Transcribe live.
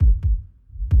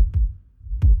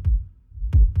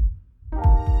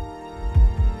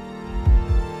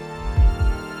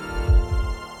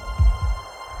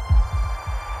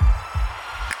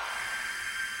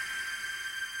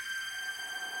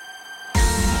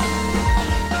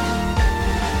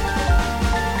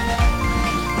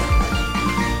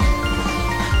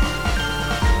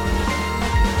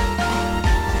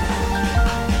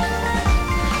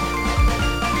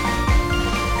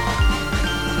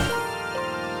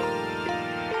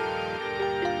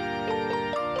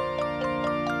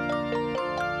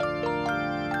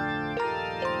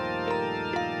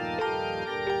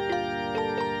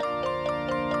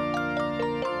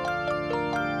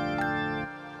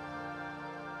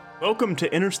Welcome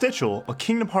to Interstitial, a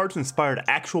Kingdom Hearts-inspired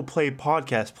actual play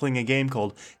podcast playing a game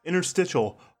called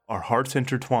Interstitial, Our Hearts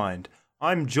Intertwined.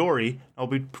 I'm Jory. I'll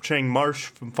be portraying Marsh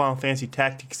from Final Fantasy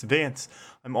Tactics Advance.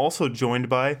 I'm also joined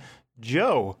by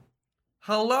Joe.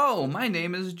 Hello, my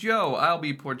name is Joe. I'll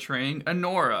be portraying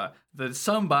Anora, the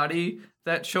somebody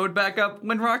that showed back up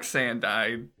when Roxanne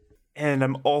died. And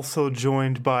I'm also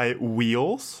joined by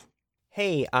Wheels.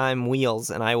 Hey, I'm Wheels,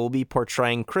 and I will be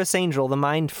portraying Chris Angel, the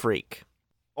Mind Freak.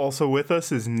 Also with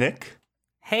us is Nick.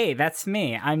 Hey, that's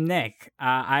me. I'm Nick.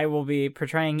 I will be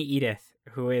portraying Edith,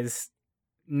 who is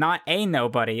not a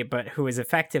nobody, but who is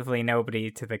effectively nobody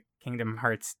to the Kingdom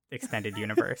Hearts extended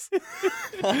universe.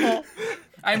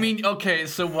 I mean, okay,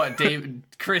 so what,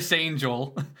 Chris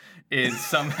Angel is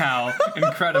somehow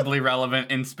incredibly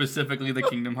relevant in specifically the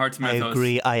Kingdom Hearts mythos. I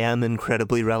agree, I am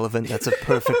incredibly relevant. That's a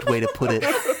perfect way to put it.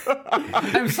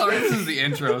 I'm sorry, this is the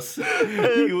intros.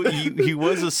 He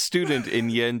was a student in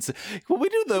Yen's. When we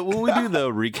do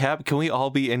the recap, can we all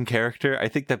be in character? I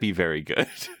think that'd be very good.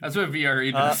 That's what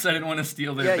VRE does. I didn't want to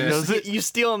steal their bit. You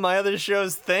stealing my other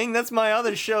show's thing? That's my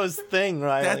other show's thing,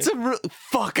 Riley. That's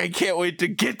fuck! I can't wait to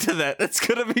get to that. That's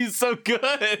gonna be so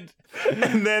good.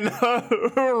 And then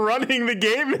running the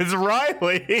game is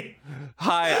Riley.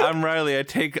 Hi, I'm Riley. I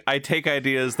take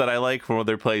ideas that I like from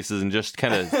other places and just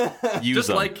kind of use just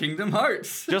them. like Kingdom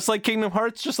Hearts. Just like Kingdom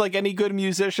Hearts, just like any good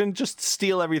musician, just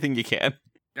steal everything you can.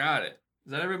 Got it.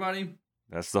 Is that everybody?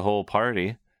 That's the whole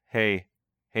party. Hey,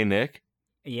 Nick.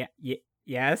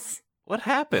 Yes? What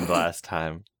happened last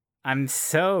time? I'm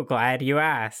so glad you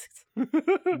asked.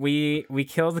 We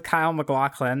killed Kyle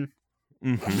MacLachlan.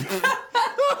 Mm-hmm.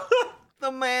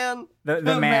 The man.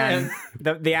 The man.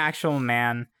 The actual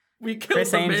man. We killed Chris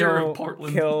the mayor Angel of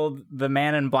Portland. killed the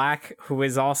man in black, who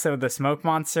is also the smoke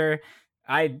monster.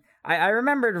 I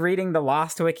remembered reading the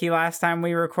Lost Wiki last time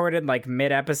we recorded, like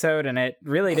mid-episode, and it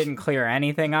really didn't clear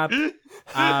anything up.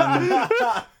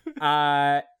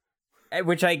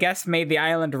 Which I guess made the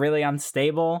island really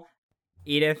unstable.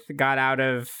 Edith got out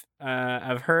of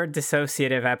her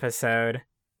dissociative episode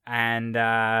and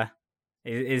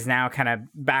is now kind of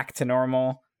back to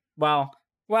normal. Well,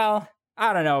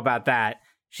 I don't know about that.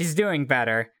 She's doing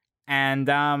better. And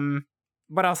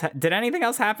what else? Did anything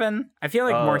else happen? I feel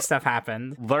like more stuff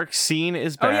happened. Larxene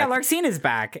is back. Oh yeah, Larxene is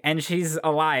back, and she's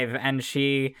alive, and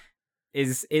she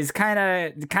is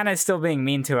kind of still being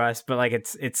mean to us, but like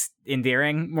it's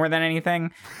endearing more than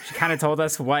anything. She kind of told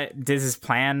us what Diz's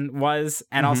plan was,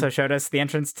 and also showed us the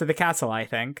entrance to the castle, I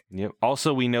think. Yep.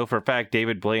 Also, we know for a fact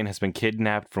David Blaine has been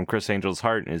kidnapped from Chris Angel's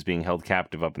heart and is being held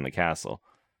captive up in the castle.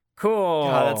 Cool.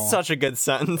 God, that's such a good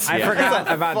sentence. I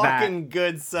forgot about that. Fucking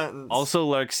good sentence. Also,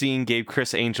 Larxene gave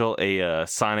Chris Angel a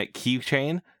Sonic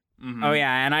keychain. Mm-hmm. Oh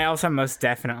yeah, and I also most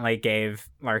definitely gave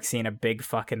Larxene a big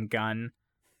fucking gun.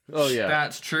 Oh yeah,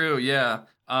 that's true. Yeah.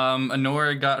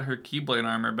 Anora got her Keyblade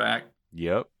armor back.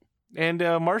 Yep. And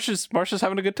Marsh's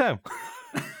having a good time.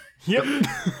 Yep.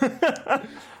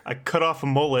 I cut off a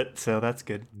mullet, so that's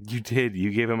good. You did.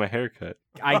 You gave him a haircut.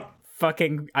 I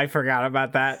forgot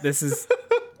about that. This is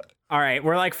all right.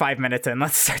 We're like 5 minutes in.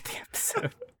 Let's start the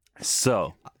episode.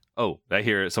 So, I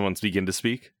hear someone's begin to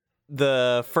speak.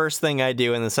 The first thing I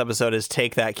do in this episode is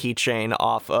take that keychain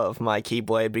off of my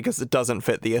Keyblade because it doesn't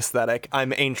fit the aesthetic.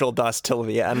 I'm Angel Dust till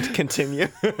the end. Continue.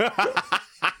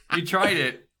 You tried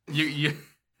it. You.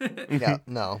 Yeah,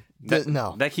 no.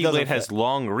 No. That Keyblade has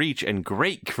long reach and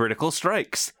great critical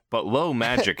strikes, but low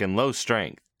magic and low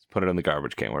strength. Put it in the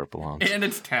garbage can where it belongs. And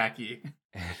it's tacky.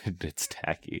 And it's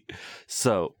tacky.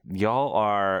 So, y'all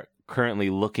are currently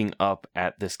looking up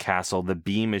at this castle. The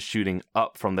beam is shooting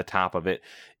up from the top of it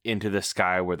into the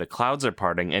sky where the clouds are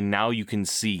parting, and now you can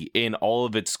see in all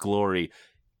of its glory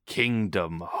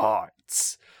Kingdom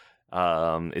Hearts.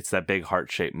 It's that big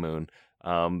heart-shaped moon.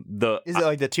 Is it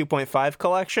like the 2.5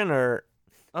 collection or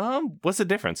what's the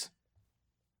difference?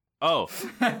 Oh,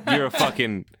 you're a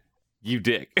fucking you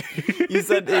dick. You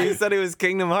said it was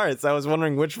Kingdom Hearts. I was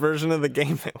wondering which version of the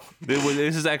game it was.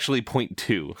 This is actually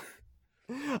 0.2.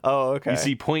 Oh, okay. You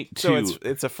see 0.2. So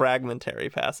it's a fragmentary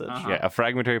passage. Yeah, a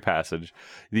fragmentary passage.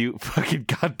 You fucking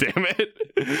goddamn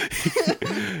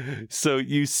it. So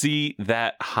you see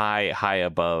that high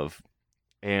above,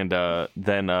 and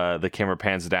then the camera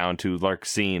pans down to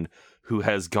Larxene, who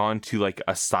has gone to like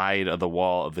a side of the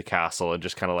wall of the castle and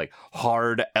just kind of like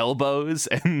hard elbows,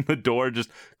 and the door just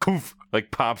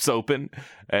like pops open,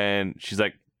 and she's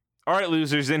like, "All right,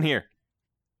 losers, in here."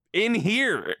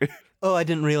 Oh, I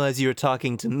didn't realize you were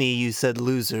talking to me. You said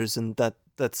losers, and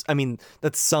that's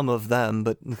some of them,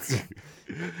 but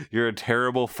You're a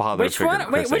terrible father. Which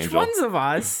ones of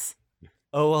us?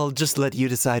 Oh, I'll just let you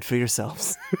decide for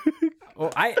yourselves.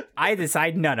 Well, I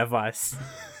decide none of us.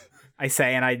 I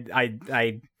say, and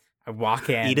I walk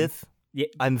in. Edith, Yeah.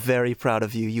 I'm very proud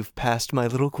of you. You've passed my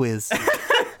little quiz.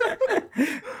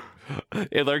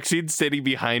 Larxine's sitting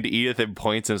behind Edith and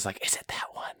points and is like, "Is it that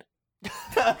one?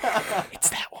 It's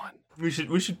that one." We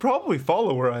should probably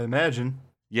follow her, I imagine.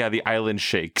 Yeah, the island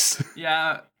shakes.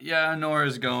 Yeah,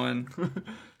 Nora's going.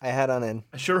 I head on in.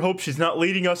 I sure hope she's not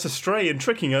leading us astray and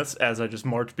tricking us as I just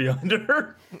march behind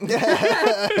her.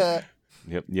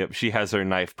 Yep. She has her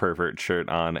knife pervert shirt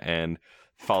on and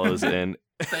follows in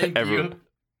Thank you.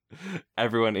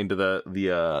 everyone into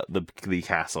the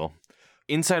castle.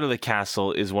 Inside of the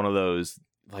castle is one of those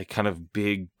like kind of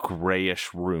big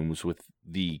grayish rooms with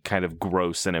the kind of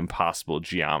gross and impossible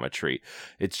geometry.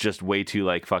 It's just way too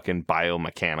like fucking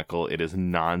biomechanical. It is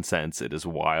nonsense. It is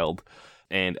wild.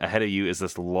 And ahead of you is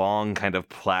this long kind of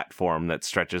platform that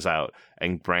stretches out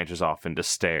and branches off into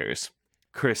stairs.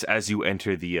 Chris, as you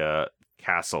enter the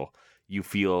castle, you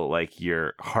feel like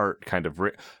your heart kind of...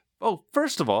 Oh,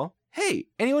 first of all, hey,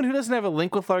 anyone who doesn't have a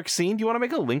link with Larxene, do you want to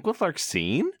make a link with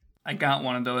Larxene? I got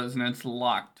one of those and it's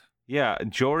locked. Yeah,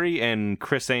 Jory and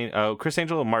Chris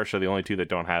Angel and Marsh are the only two that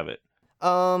don't have it.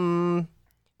 No,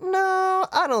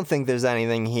 I don't think there's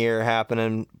anything here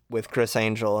happening with Chris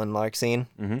Angel and Larxene.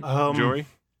 Mm-hmm. Jory?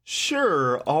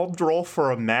 Sure, I'll roll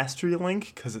for a mastery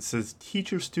link because it says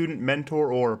teacher, student,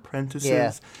 mentor, or apprentices.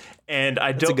 Yeah. And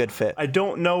That's a good fit. I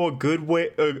don't know a good way,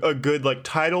 a good like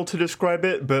title to describe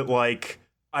it, but like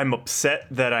I'm upset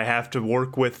that I have to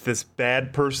work with this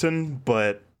bad person,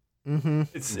 but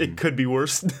it could be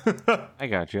worse. I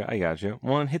got you.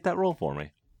 Well, then hit that roll for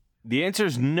me. The answer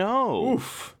is no.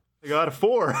 Oof, I got a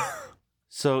 4.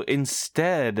 So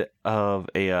instead of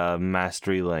a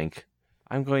mastery link,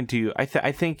 I'm going to. I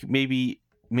think maybe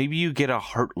you get a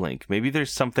heart link. Maybe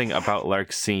there's something about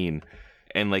Larxene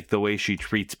and like the way she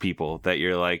treats people that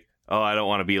you're like, oh, I don't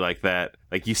want to be like that.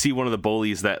 Like you see one of the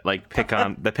bullies that like picked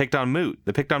on Mute,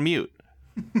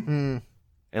 and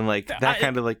like that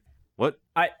kind of like what?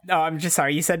 I'm just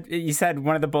sorry. You said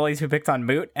one of the bullies who picked on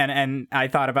Moot, and I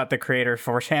thought about the creator of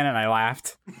 4chan and I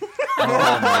laughed. Oh my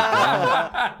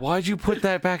god! Why'd you put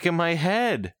that back in my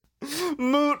head?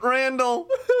 Moot Randall.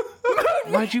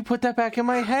 Why'd you put that back in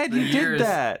my head? You did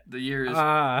that. The year is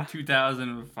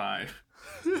 2005.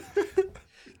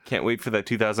 Can't wait for that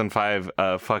 2005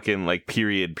 fucking like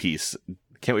period piece.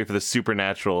 Can't wait for the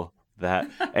supernatural that.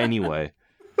 Anyway,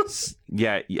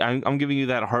 yeah, I'm giving you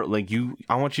that heart link.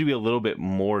 I want you to be a little bit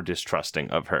more distrusting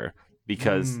of her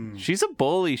because she's a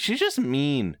bully. She's just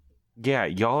mean. Yeah,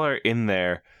 y'all are in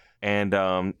there, and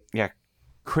yeah,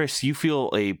 Chris, you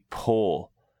feel a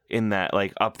pull in that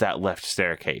like up that left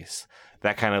staircase.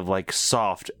 That kind of like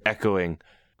soft echoing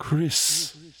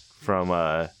Chris from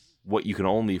what you can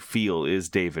only feel is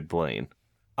David Blaine.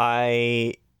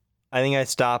 I think I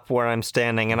stop where I'm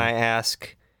standing and I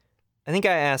ask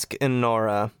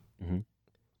Enora,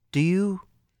 do you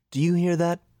hear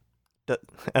that?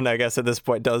 And I guess at this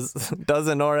point, does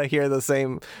Enora hear the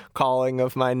same calling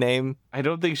of my name? I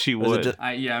don't think she would.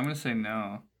 Yeah, I'm gonna say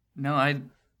no. No, I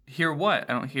hear what?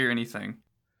 I don't hear anything.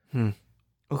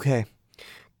 Okay.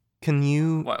 Can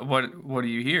you... What do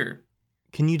you hear?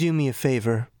 Can you do me a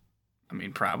favor? I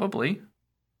mean, probably.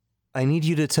 I need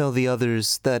you to tell the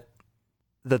others that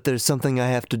there's something I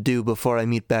have to do before I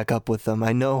meet back up with them.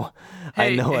 I know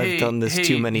I've done this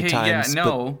too many times.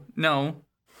 Yeah, no.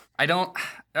 I don't...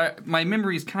 my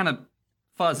memory's kind of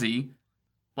fuzzy,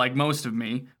 like most of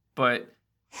me, but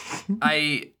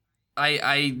I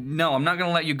no, I'm not going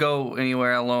to let you go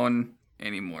anywhere alone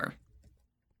anymore.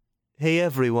 Hey,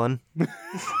 everyone.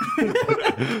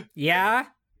 Yeah?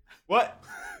 What?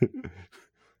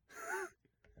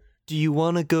 Do you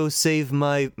want to go save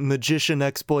my magician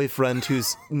ex-boyfriend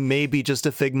who's maybe just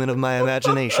a figment of my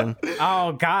imagination?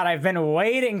 Oh, God, I've been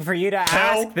waiting for you to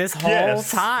ask this whole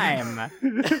time.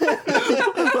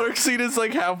 Larxene is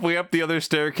like halfway up the other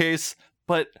staircase,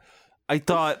 but I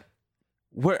thought,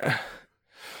 where...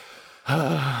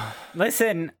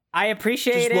 Listen, I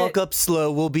appreciate Just walk up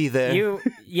slow, we'll be there.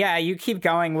 You keep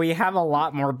going. We have a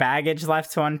lot more baggage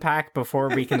left to unpack before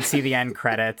we can see the end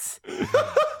credits.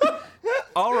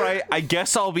 All right, I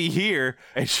guess I'll be here.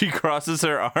 And she crosses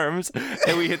her arms,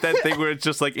 and we hit that thing where it's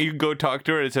just like, you can go talk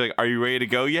to her, and it's like, are you ready to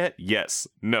go yet? Yes.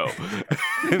 No.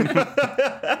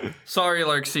 Sorry,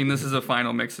 Larxene, this is a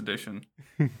final mix edition.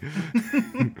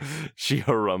 She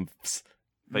harumphs.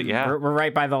 But yeah. We're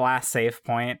right by the last save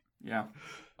point. Yeah.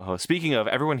 Oh, speaking of,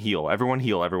 everyone heal. All I don't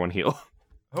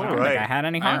think I had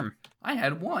any harm. I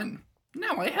had 1.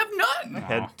 Now I have none. I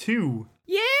had 2.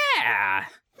 Yeah!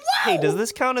 Hey, does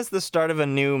this count as the start of a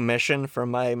new mission for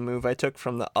my move I took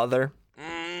from the other?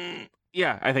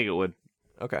 Yeah, I think it would.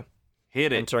 Okay.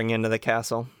 Hit it. Entering into the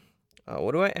castle.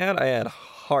 What do I add? I add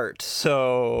heart.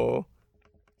 So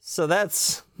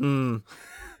that's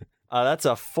that's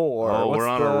a 4. Oh, What's we're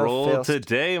on the a roll fail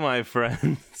today, my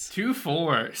friends. 2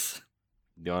 4s.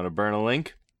 You want to burn a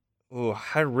link? Ooh,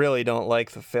 I really don't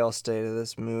like the fail state of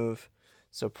this move.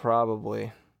 So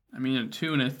probably. I mean, a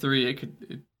 2 and a 3, it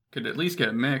could at least get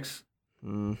a mix.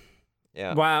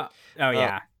 Yeah. Well,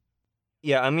 yeah.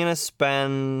 Yeah, I'm gonna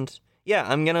spend. Yeah,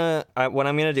 what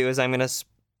I'm gonna do is I'm gonna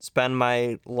spend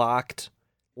my locked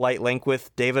light link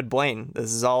with David Blaine.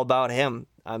 This is all about him.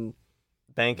 I'm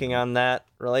banking on that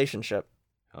relationship.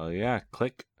 Oh yeah,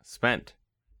 click spent.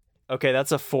 Okay,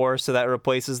 that's a 4, so that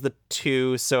replaces the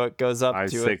 2, so it goes up 5,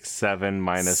 to 6, 7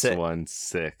 minus six. 1,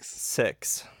 6.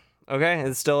 6. Okay,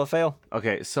 it's still a fail.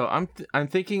 Okay, so I'm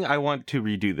thinking I want to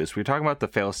redo this. We were talking about the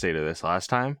fail state of this last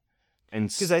time, and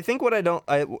Because I think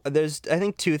there's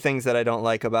 2 things that I don't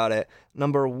like about it.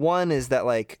 Number 1 is that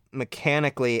like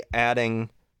mechanically adding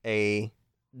a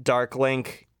dark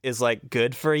link is like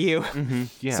good for you.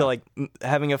 yeah. So like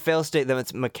having a fail state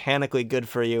that's mechanically good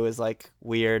for you is like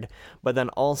weird. But then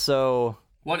also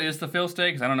What is the fail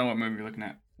state? Because I don't know what movie you're looking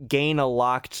at. gain a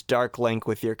locked dark link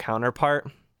with your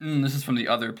counterpart. This is from the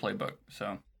other playbook,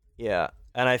 so. Yeah,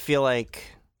 and I feel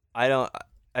like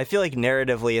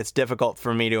narratively it's difficult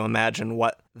for me to imagine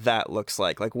what that looks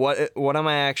like. Like what am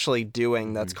I actually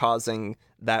doing that's causing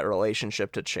that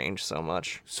relationship to change so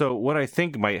much? So what I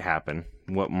think might happen,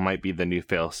 what might be the new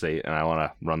fail state, and I want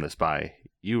to run this by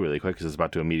you really quick because it's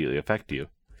about to immediately affect you.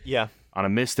 Yeah. On a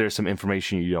miss, there's some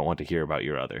information you don't want to hear about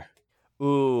your other.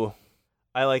 Ooh,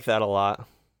 I like that a lot.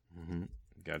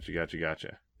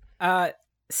 Gotcha.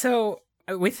 So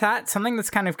with that, something that's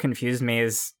kind of confused me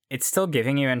is it's still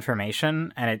giving you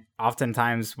information, and it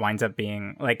oftentimes winds up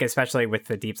being, like, especially with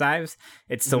the deep dives,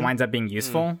 it still winds up being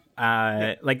useful.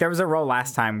 Like, there was a roll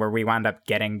last time where we wound up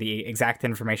getting the exact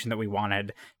information that we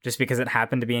wanted just because it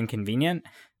happened to be inconvenient.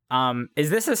 Is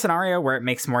this a scenario where it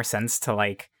makes more sense to,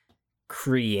 like,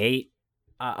 create,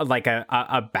 like,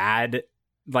 a bad...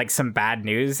 like some bad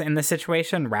news in the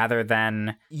situation rather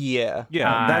than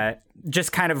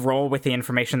just kind of roll with the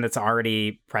information that's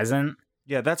already present?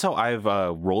 Yeah, that's how I've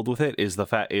rolled with it. Is the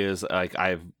fact is like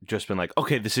I've just been like,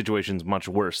 okay, the situation's much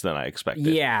worse than I expected.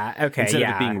 Yeah, okay, Instead of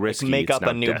it being risky, make it's up now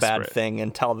a new desperate. bad thing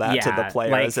and tell that to the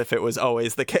player as if it was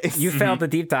always the case. You failed the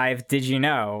deep dive. Did you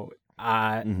know?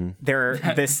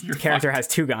 This character has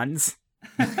 2 guns.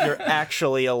 You're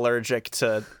actually allergic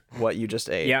to what you just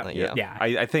ate. Yeah.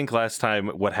 I think last time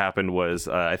what happened was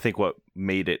I think what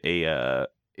made it a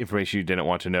information you didn't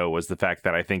want to know was the fact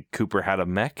that I think Cooper had a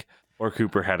mech or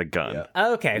Cooper had a gun.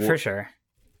 Yeah. Okay, for sure.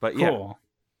 But cool.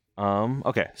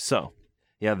 Okay, so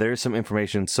yeah, there's some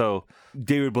information. So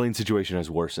David Blaine's situation has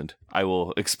worsened. I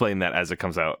will explain that as it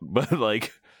comes out. But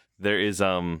like there is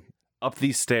up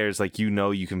these stairs, like you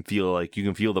can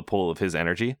feel the pull of his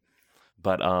energy.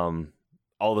 But all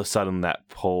of a sudden that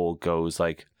pull goes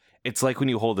like it's like when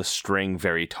you hold a string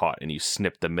very taut and you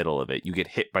snip the middle of it, you get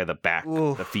hit by the back,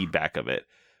 the feedback of it,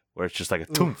 where it's just like a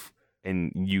toomph,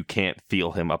 and you can't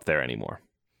feel him up there anymore.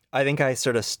 I think I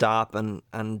sort of stop and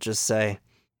just say,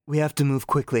 we have to move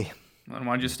quickly. Then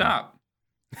why'd you stop?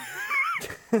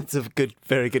 It's a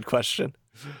very good question.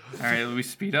 All right, let me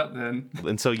speed up then.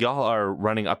 And so y'all are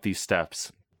running up these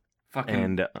steps.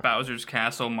 Fucking Bowser's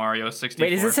Castle, Mario 64.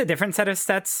 Wait, is this a different set of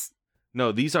stats?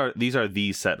 No, these are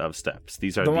the set of steps.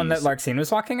 These are the one that Larxene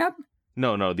was walking up?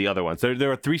 No, the other ones.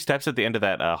 There are 3 steps at the end of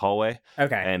that hallway.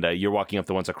 Okay. And you're walking up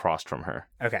the ones across from her.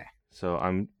 Okay. So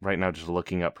I'm right now just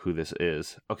looking up who this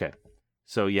is. Okay.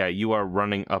 So yeah, you are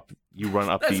running up. You run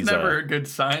up That's these. That's never a good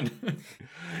sign.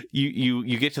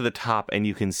 you get to the top and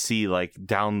you can see like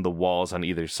down the walls on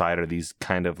either side are these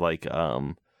kind of like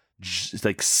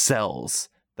like cells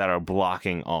that are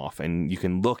blocking off, and you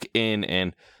can look in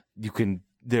and you can.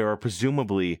 There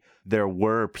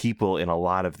were people in a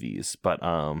lot of these, but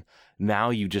now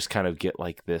you just kind of get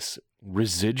like this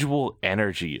residual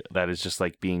energy that is just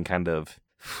like being kind of.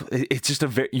 It's just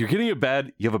you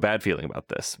have a bad feeling about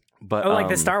this, but like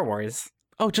the Star Wars.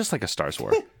 Oh, just like a Star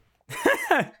Wars.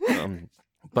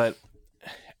 But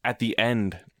at the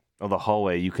end of the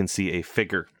hallway, you can see a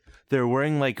figure. They're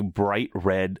wearing like bright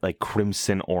red, like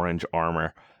crimson orange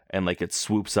armor. And like it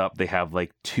swoops up. They have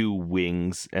like 2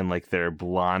 wings and like their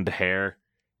blonde hair.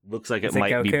 Looks like it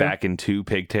might be back in 2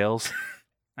 pigtails.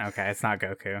 Okay, it's not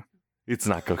Goku. It's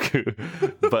not Goku.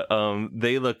 But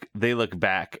they look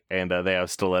back and they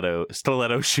have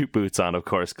stiletto shoot boots on, of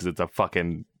course, because it's a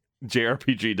fucking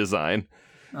JRPG design.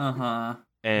 Uh-huh.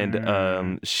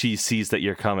 And she sees that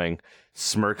you're coming,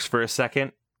 smirks for a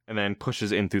second, and then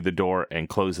pushes in through the door and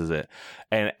closes it.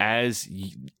 And as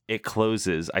it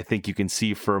closes, I think you can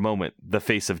see for a moment the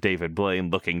face of David Blaine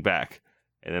looking back,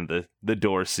 and then the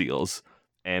door seals.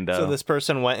 And So this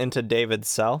person went into David's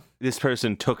cell? this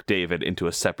person took David into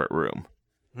a separate room.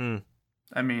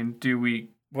 I mean, do we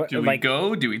like,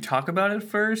 go? Do we talk about it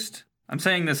first? I'm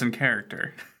saying this in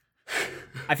character.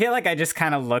 I feel like I just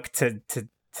kind of look to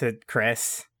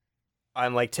Chris.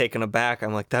 I'm like taken aback.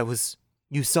 I'm like, that was,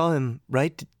 you saw him,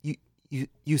 right?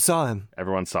 You saw him.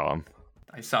 Everyone saw him.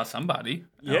 I saw somebody.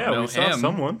 I don't Yeah, know we saw him.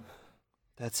 someone.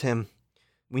 That's him.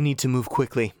 We need to move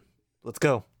quickly. Let's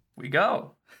go. We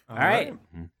go. All right.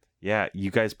 Yeah, you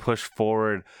guys push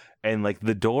forward, and like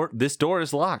this door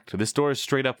is locked. This door is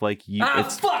straight up like you.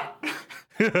 It's fuck!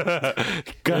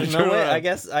 There's no way. I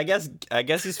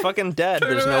guess he's fucking dead.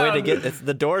 There's no way to get.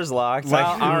 The door's locked.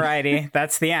 Well, alrighty.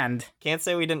 That's the end. Can't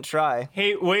say we didn't try.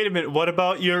 Hey, wait a minute. What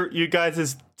about your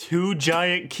guys' 2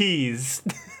 giant keys?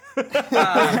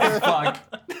 Fuck.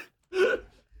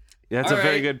 That's All a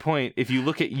very right. good point. If you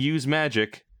look at use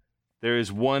magic, there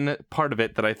is one part of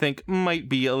it that I think might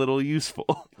be a little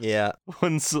useful. Yeah.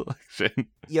 One selection.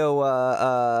 Yo,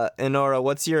 Enora,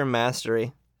 what's your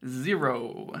mastery?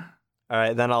 0. All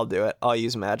right, then I'll do it. I'll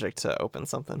use magic to open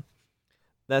something.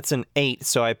 That's an 8,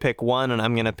 so I pick 1, and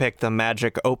I'm gonna pick the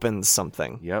magic opens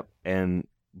something. Yep. And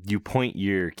you point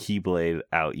your keyblade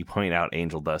out. You point out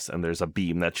angel dust, and there's a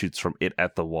beam that shoots from it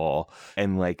at the wall.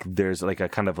 And like there's like a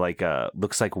kind of like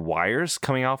looks like wires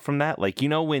coming out from that. Like, you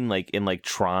know, when like in like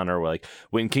Tron, or like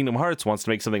when Kingdom Hearts wants to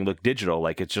make something look digital,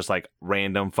 like it's just like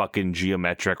random fucking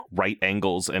geometric right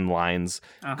angles and lines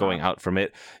going out from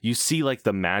it. You see like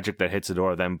the magic that hits the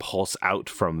door then pulse out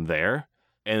from there.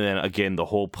 And then again the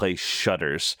whole place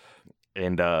shudders.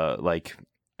 And like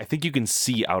I think you can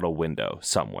see out a window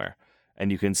somewhere.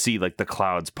 And you can see like the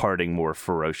clouds parting more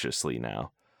ferociously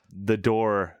now. The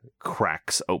door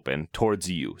cracks open towards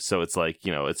you. So it's like,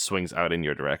 you know, it swings out in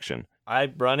your direction.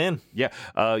 I run in. Yeah.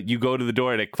 You go to the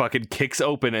door and it fucking kicks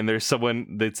open, and there's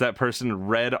someone, it's that person,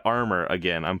 red armor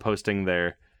again. I'm posting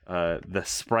their the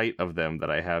sprite of them that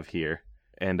I have here.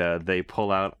 And they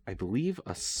pull out, I believe,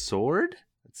 a sword.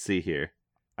 Let's see here.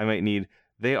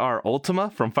 They are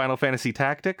Ultima from Final Fantasy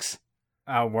Tactics.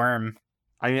 Worm.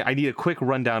 I need a quick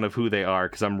rundown of who they are,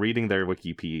 because I'm reading their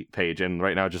wiki page, and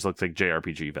right now it just looks like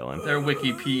JRPG villain. They're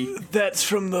Wiki P. That's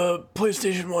from the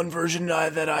PlayStation 1 version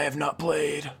that I have not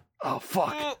played. Oh,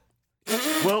 fuck.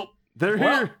 Well, they're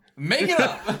Well, here. make it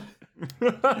up.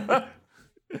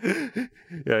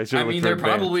 Yeah, I, I mean, they're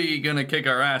probably gonna kick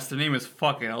our ass. Their name is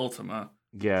fucking Ultima.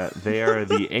 Yeah, they are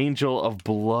the Angel of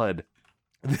Blood.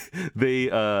 They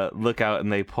look out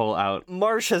and they pull out.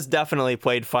 Marsh has definitely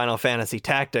played Final Fantasy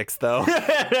Tactics, though.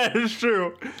 That is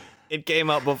true. It came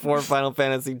out before Final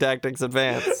Fantasy Tactics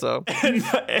Advance, so.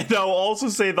 And I'll also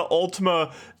say the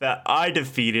Ultima that I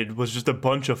defeated was just a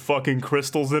bunch of fucking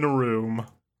crystals in a room.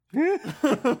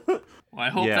 Well, I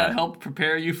hope Yeah. that helped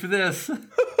prepare you for this.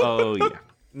 Oh,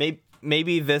 yeah.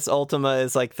 Maybe this Ultima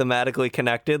is like thematically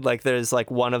connected. Like there's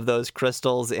like one of those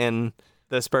crystals in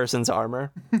this person's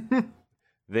armor.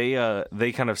 They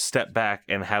kind of step back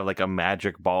and have like a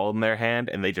magic ball in their hand,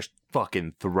 and they just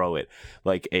fucking throw it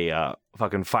like a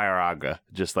fucking fire aga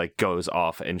just like goes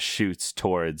off and shoots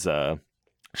towards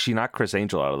she knocked Chris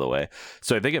Angel out of the way.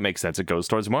 So I think it makes sense it goes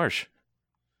towards Marsh.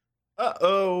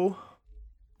 Uh-oh.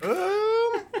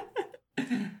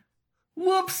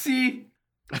 Whoopsie.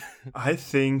 I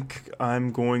think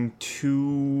I'm going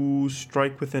to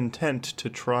strike with intent to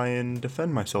try and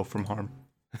defend myself from harm.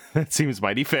 That seems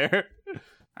mighty fair.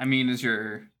 I mean, is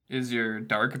your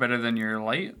dark better than your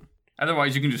light?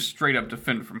 Otherwise, you can just straight up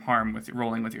defend from harm with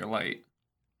rolling with your light.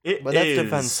 It But that's is.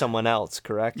 defend someone else,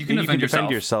 correct? You can You defend can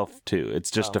defend yourself. yourself too. It's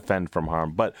just defend from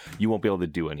harm, but you won't be able to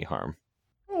do any harm.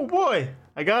 Oh boy,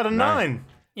 I got a 9.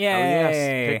 Yay! Oh,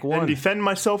 yes. Pick And one. defend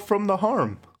myself from the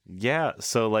harm. Yeah,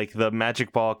 so like the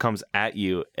magic ball comes at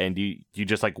you, and you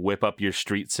just like whip up your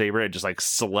street saber and just like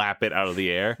slap it out of the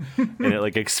air, and it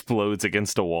like explodes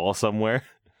against a wall somewhere.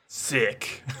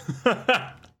 Sick.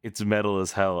 It's metal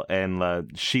as hell,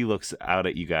 and she looks out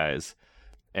at you guys,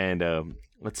 and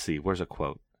let's see, where's a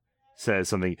quote? Says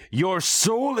something, "Your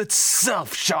soul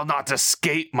itself shall not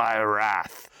escape my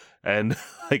wrath," and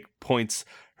like points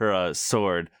her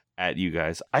sword at you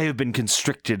guys. "I have been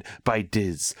constricted by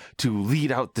Diz to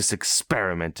lead out this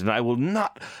experiment, and I will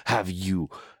not have you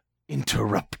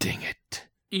interrupting it."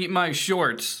 Eat my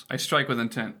shorts. I strike with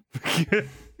intent.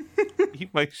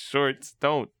 Eat my shorts.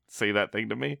 Don't say that thing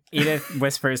to me. Edith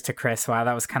whispers to Chris, wow,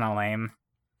 that was kind of lame.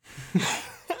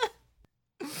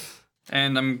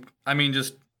 And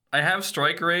I have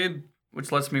strike raid,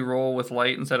 which lets me roll with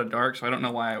light instead of dark. So I don't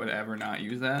know why I would ever not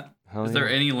use that. Hell Is there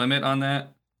yeah. any limit on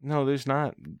that? No, there's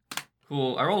not.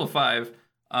 Cool. I rolled a 5.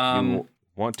 You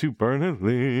want to burn a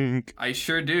link? I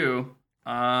sure do.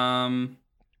 I'm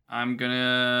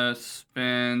gonna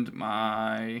spend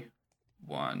my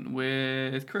 1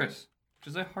 with Chris, which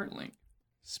is a heart link.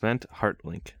 Spent heart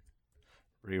link.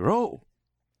 Reroll.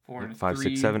 4 and 5, 3.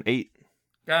 6, 7, 8.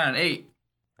 Got an 8.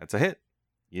 That's a hit.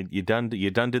 You done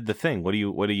did the thing. What do you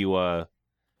I Which want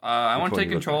to one take you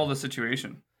look control at? of the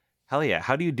situation. Hell yeah.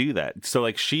 How do you do that? So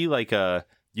like she like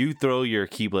you throw your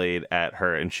keyblade at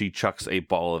her and she chucks a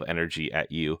ball of energy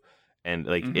at you and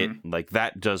like it like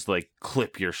that does like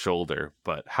clip your shoulder,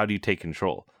 but how do you take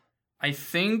control? I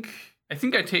think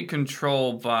I take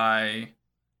control by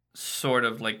sort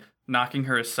of like knocking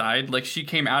her aside. Like she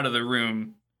came out of the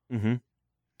room Mm-hmm.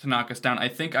 to knock us down. I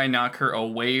think I knock her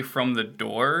away from the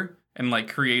door and like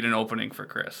create an opening for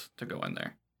Chris to go in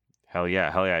there. Hell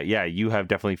yeah. Yeah, you have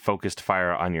definitely focused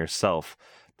fire on yourself.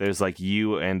 There's like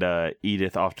you and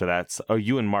Edith off to that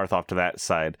you and Marth off to that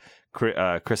side.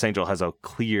 Chris Angel has a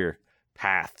clear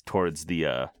path towards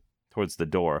the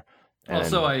door. And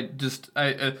Also,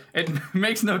 it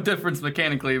makes no difference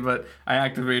mechanically, but I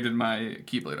activated my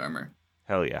Keyblade armor.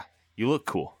 hell yeah. You look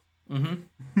cool.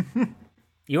 Mm-hmm.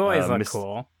 You always look Miss-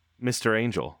 cool. Mr.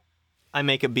 Angel, I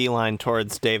make a beeline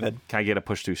towards David. can I get a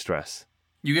push through stress?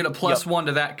 You get a +1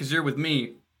 to that because you're with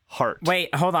me. Heart.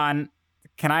 Wait, hold on.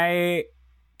 Can I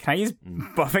use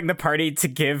buffing the party to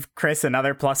give Chris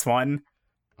another +1?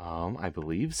 I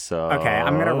believe so. Okay,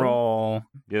 I'm gonna roll.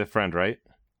 You're the friend, right?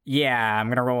 Yeah, I'm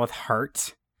gonna roll with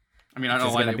heart. I mean, I don't know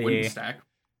Which is why they gonna wouldn't be- stack.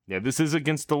 Yeah, this is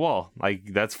against the wall.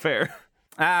 Like, that's fair.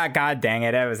 Ah, god dang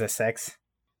it! It was a 6.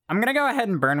 I'm gonna go ahead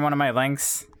and burn one of my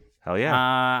links. Hell yeah.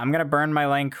 I'm gonna burn my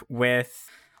link with.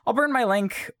 I'll burn my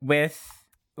link with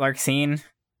Larxene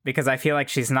because I feel like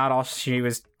she's not all she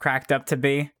was cracked up to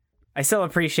be. I still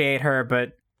appreciate her,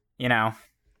 but you know.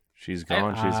 She's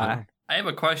gone. She's gone. I have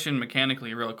a question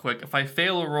mechanically, real quick. If I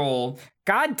fail a roll,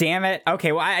 God damn it.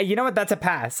 Okay, well, you know what? That's a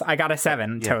pass. I got a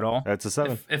 7 Yeah, total. That's a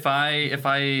 7. if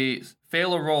I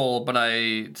fail a roll, but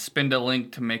I spend a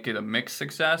link to make it a mixed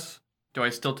success, do I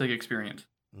still take experience?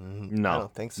 No. I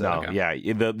don't think so. No, Okay.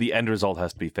 yeah. The end result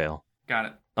has to be fail. Got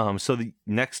it. So the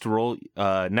next roll,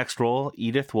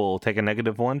 Edith will take a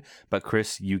 -1, but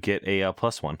Chris, you get a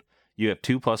 +1. You have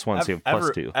 2 +1s, so you have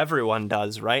 +2. Everyone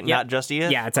does, right? Yep. Not just Edith?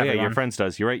 Yeah, it's Oh, yeah, everyone. your friends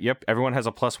does. You're right. Yep, everyone has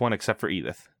a +1 except for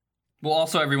Edith. Well,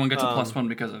 also everyone gets a Um, +1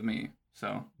 because of me.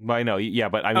 So Well, I know. Yeah,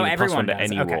 but I mean everyone +1 to does,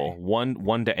 any okay. roll.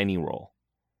 One to any roll.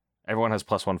 Everyone has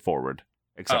 +1 forward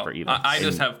except for Edith. I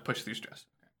just And- have push through stress.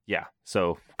 Yeah.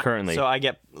 So currently, So I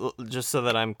get, just so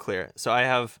that I'm clear, so I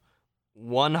have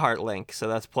 1 heart link, so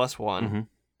that's +1. Mhm.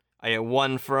 I get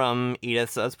 1 from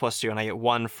Edith, so that's +2, and I get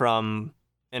 1 from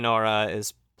Inora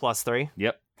is +3.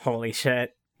 yep. Holy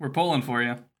shit. We're pulling for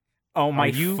you. Oh my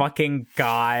you fucking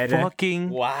god. Fucking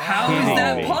Wow. How is kidding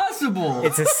that me. possible?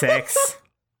 It's a 6.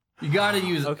 You gotta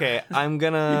use. Okay, I'm You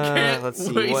gonna, can't let's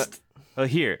see, waste. what,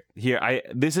 Here.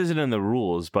 This isn't in the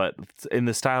rules, but in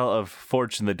the style of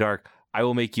Forged in the Dark, I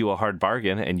will make you a hard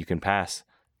bargain, and you can pass.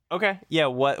 okay, yeah,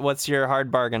 what's your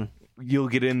hard bargain? You'll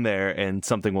get in there, and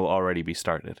something will already be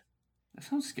started. That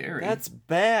sounds scary. That's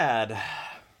bad.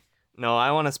 No,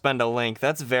 I want to spend a link.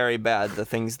 That's very bad, the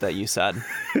things that you said.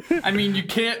 I mean, you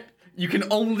can't. You can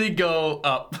only go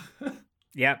up.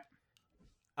 Yep.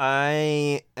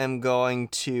 I am going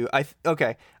to.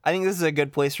 Okay. I think this is a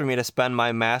good place for me to spend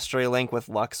my mastery link with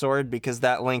Luxord because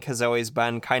that link has always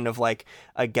been kind of like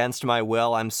against my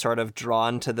will. I'm sort of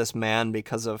drawn to this man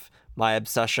because of my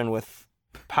obsession with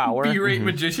power. B-rate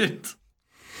magicians.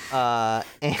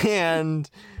 And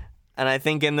I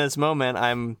think in this moment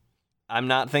I'm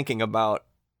not thinking about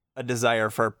a desire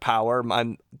for power.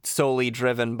 I'm solely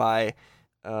driven by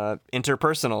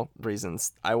interpersonal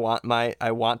reasons. I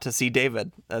want to see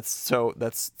David. That's so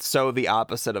the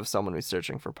opposite of someone who's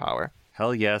searching for power.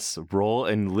 Hell yes. Roll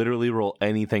and literally roll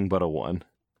anything but a 1.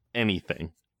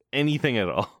 Anything at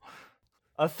all.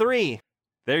 A 3.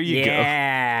 There you go.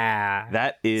 Yeah.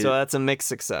 That is So that's a mixed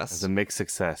success. a mixed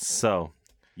success. So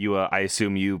you, I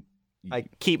assume you. I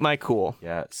keep my cool.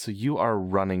 Yeah. So you are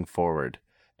running forward,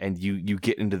 and you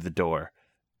get into the door,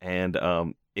 and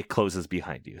it closes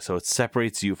behind you. So it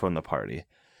separates you from the party.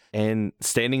 And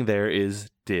standing there is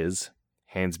Diz,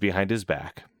 hands behind his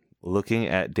back, looking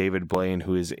at David Blaine,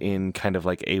 who is in kind of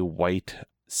like a white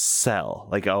cell,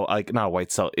 like not a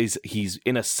white cell. He's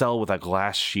in a cell with a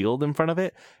glass shield in front of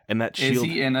it, and that Is shield.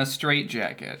 he in a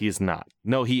straitjacket? He is not.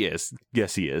 No, he is.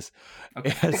 Yes, he is. Okay.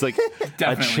 It has like a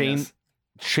Definitely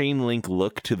chain link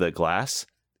look to the glass,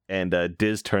 and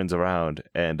Diz turns around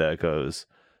and goes,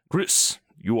 Chris,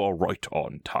 you are right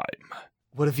on time.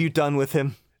 What have you done with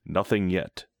him? Nothing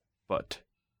yet, but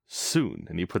soon.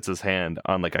 And he puts his hand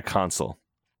on like a console.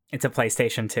 It's a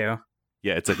PlayStation 2.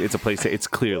 Yeah, it's a PlayStation. It's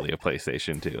clearly a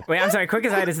PlayStation 2. Wait, I'm sorry. Quick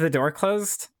aside, is the door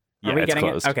closed? Yeah, Are we it's getting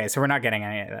closed. it? Okay, so we're not getting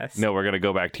any of this. No, we're gonna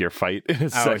go back to your fight in a Oh,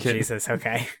 second. Jesus.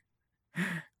 Okay.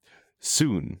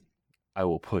 Soon, I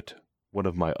will put one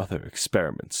of my other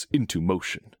experiments into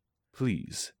motion.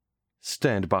 Please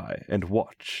stand by and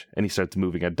watch. And he starts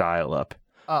moving a dial up.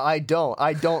 I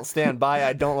don't stand by.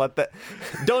 I don't let that.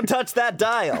 Don't touch that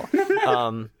dial.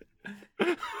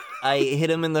 I hit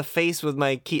him in the face with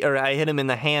my key, or I hit him in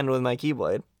the hand with my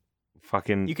keyblade.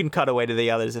 Fucking. You can cut away to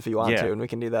the others if you want Yeah. to, and we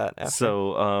can do that after.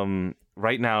 So,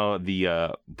 right now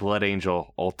the Blood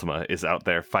Angel Ultima is out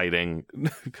there fighting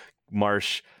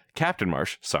Captain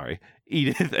Marsh,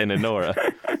 Edith and Honora.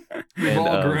 We've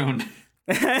all grown.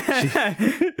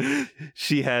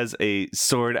 She has a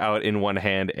sword out in one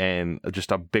hand and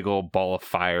just a big old ball of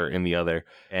fire in the other,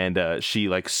 and she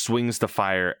like swings the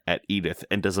fire at Edith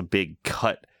and does a big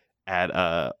cut at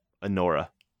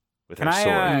Honora with Can her sword.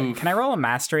 I can I roll a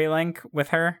mastery link with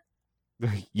her?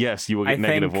 Yes, you will get I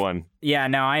negative think- 1. Yeah,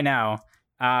 no, I know.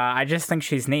 I just think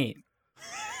she's neat.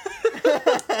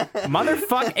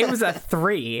 Motherfuck, it was a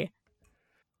 3.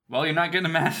 Well, you're not getting a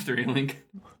mastery link.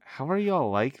 How are y'all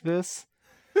like this?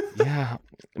 Yeah,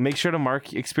 make sure to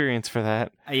mark experience for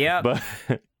that. Yep.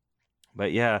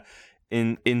 But yeah,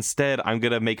 instead I'm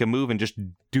gonna make a move and just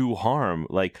do harm.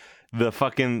 Like the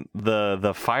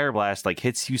fire blast like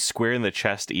hits you square in the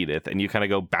chest, Edith, and you kind of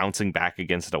go bouncing back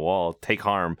against a wall. Take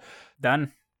harm.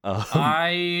 Done.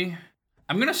 I'm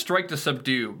gonna strike to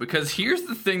subdue, because here's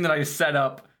the thing that I set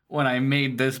up when I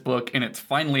made this book, and it's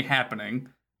finally happening.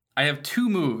 I have 2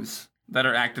 moves that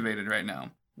are activated right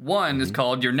now. One is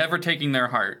called You're Never Taking Their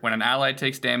Heart. When an ally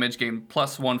takes damage, gain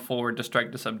 +1 forward to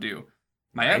strike to subdue.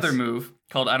 My Nice. other move,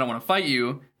 called I Don't Want to Fight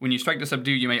You, when you strike to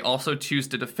subdue, you may also choose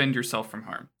to defend yourself from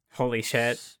harm. Holy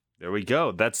shit. There we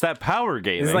go. That's that power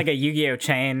gaming. This is like a Yu-Gi-Oh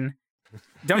chain.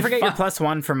 Don't forget your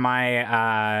 +1 from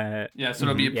my Yeah, so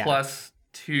it'll be Yeah.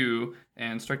 +2,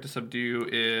 and strike to subdue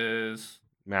is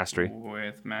mastery.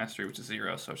 with mastery, which is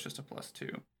 0, so it's just a +2.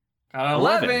 Got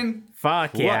 11!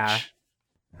 fuck yeah. Clutch.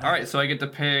 All right, so I get to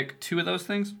pick 2 of those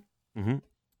things. Mhm.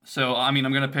 So, I mean,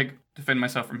 I'm going to pick defend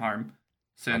myself from harm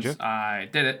since Gotcha. I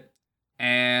did it.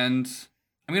 And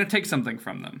I'm going to take something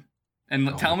from them.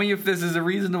 And tell me if this is a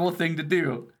reasonable thing to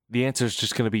do. The answer is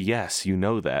just gonna be yes. You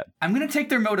know that. I'm going to take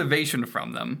their motivation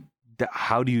from them.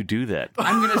 How do you do that?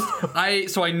 I'm going to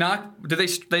so I knock they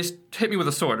hit me with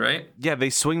a sword, right? Yeah, they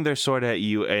swing their sword at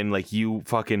you and like you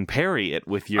fucking parry it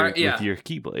with your Yeah. with your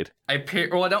keyblade. I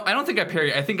don't think I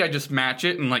parry. I think I just match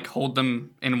it and like hold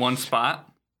them in one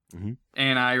spot. Mhm.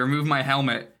 And I remove my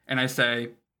helmet and I say,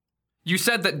 "You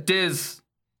said that Diz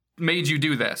made you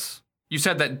do this. You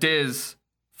said that Diz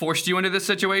forced you into this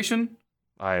situation?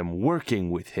 I am working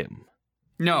with him.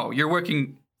 No, you're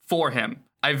working for him.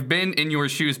 I've been in your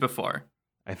shoes before."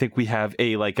 I think we have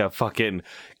a fucking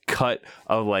cut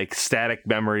of like static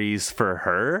memories for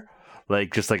her,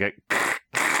 like just like a,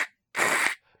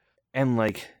 and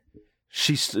like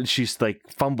she's like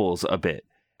fumbles a bit.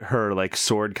 Her like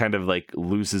sword kind of like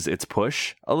loses its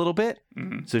push a little bit,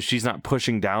 Mhm. so she's not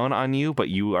pushing down on you, but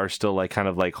you are still like kind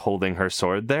of like holding her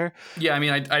sword there. Yeah, I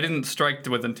mean, I didn't strike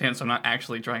with intent, so I'm not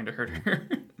actually trying to hurt her.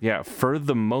 Yeah, for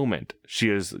the moment, she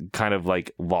is kind of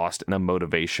like lost in a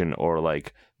motivation or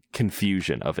like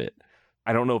confusion of it.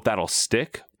 I don't know if that'll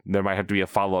stick. There might have to be a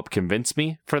follow-up convince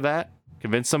somebody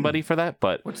for that,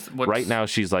 but What's right now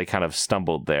she's like kind of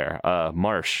stumbled there.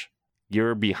 Marsh,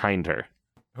 you're behind her.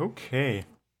 Okay.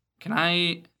 Can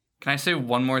I say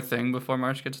one more thing before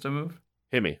Marsh gets to move?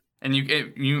 Hit me. And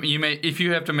you may, if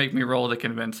you have to make me roll to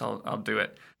convince, I'll do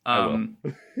it. I will.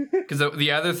 Because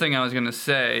the other thing I was gonna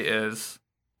say is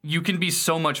you can be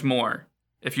so much more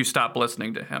if you stop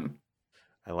listening to him.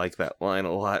 I like that line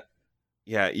a lot.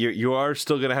 Yeah, you are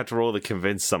still gonna have to roll to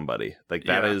convince somebody. Like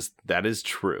that Yeah. that is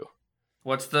true.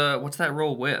 What's that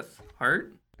roll with?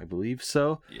 Heart? I believe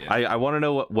so. Yeah. I want to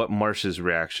know what Marsh's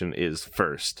reaction is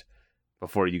first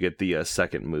before you get the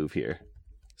second move here.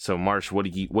 So Marsh, what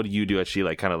do you do as she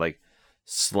like kind of like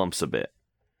slumps a bit?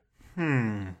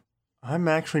 I'm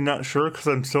actually not sure because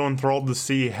I'm so enthralled to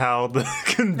see how the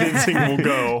convincing will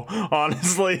go,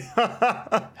 honestly.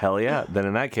 Hell yeah. Then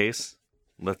in that case,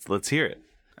 let's hear it.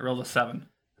 I rolled a 7.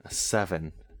 A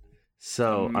 7.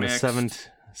 So on a Mixed.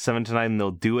 7 to 9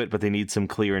 they'll do it, but they need some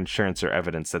clear insurance or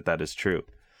evidence that is true.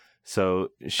 So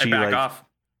she I back like off.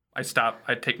 I stop.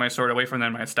 I take my sword away from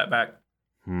them. I step back.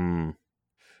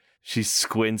 She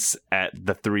squints at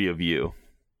the 3 of you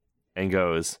and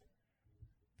goes,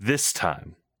 "This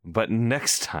time, but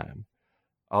next time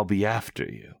I'll be after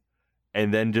you.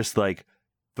 And then just like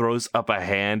throws up a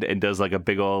hand and does like a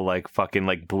big old like fucking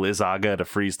like Blizzaga to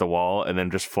freeze the wall, and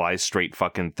then just flies straight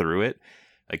fucking through it.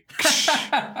 Like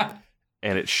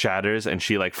and it shatters, and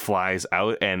she like flies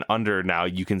out, and under now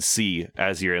you can see,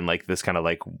 as you're in like this kind of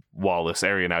like wallless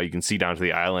area now, you can see down to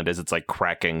the island as it's like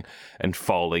cracking and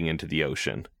falling into the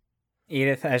ocean.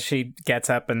 Edith, as she gets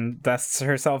up and dusts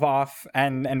herself off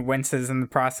and winces in the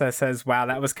process, says, "Wow,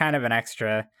 that was kind of an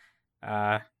extra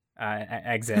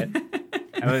exit.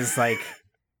 It was like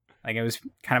it was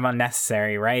kind of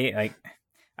unnecessary, right? Like,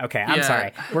 okay, I'm Yeah.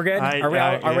 sorry. We're good.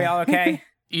 Are we all okay?"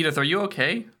 Edith, are you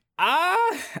okay?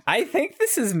 I think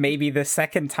this is maybe the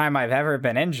second time I've ever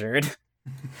been injured.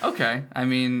 Okay. I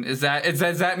mean, does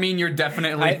that mean you're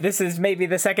definitely... This is maybe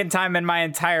the second time in my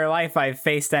entire life I've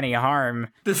faced any harm.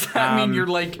 Does that mean you're,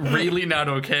 like, really not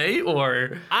okay?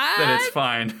 Or that it's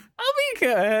fine? I'll be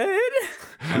good.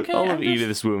 Okay, All of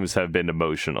Edith's wounds have been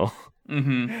emotional.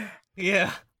 Mm-hmm.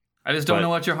 Yeah. I just don't But- know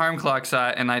what your harm clock's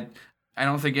at, and I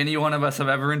don't think any one of us have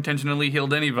ever intentionally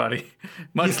healed anybody.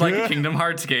 Much like a Kingdom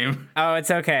Hearts game. Oh,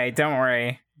 it's okay. Don't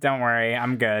worry.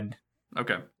 I'm good.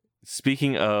 Okay.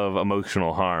 Speaking of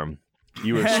emotional harm,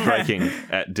 you were striking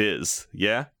at Diz,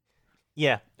 yeah?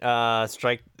 Yeah.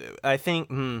 Strike. I think.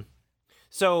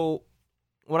 So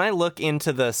when I look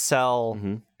into the cell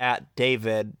at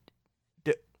David,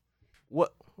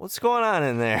 what's going on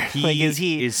in there? Does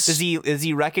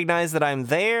he recognize that I'm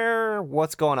there?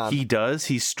 What's going on? He does.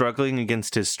 He's struggling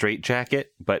against his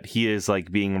straitjacket, but he is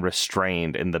like being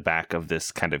restrained in the back of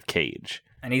this kind of cage.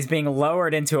 And he's being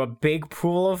lowered into a big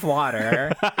pool of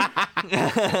water.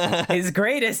 His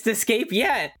greatest escape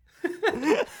yet. He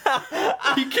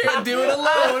can't do it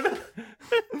alone.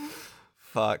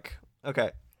 Fuck.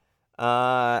 Okay.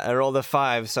 I rolled a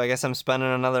 5, so I guess I'm spending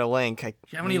another link. Do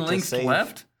you have any need to links save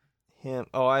left? him.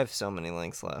 Oh, I have so many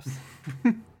links left.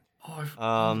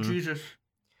 Oh, Jesus.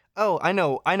 Oh, I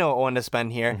know what one to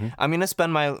spend here. I'm gonna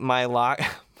spend my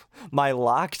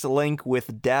locked link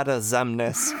with Data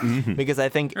Zemnis because I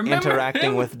think Remember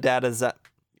interacting him? with Data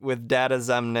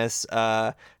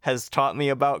Zemnis has taught me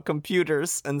about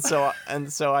computers, and so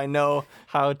I know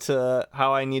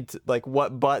how I need to, like,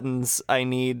 what buttons I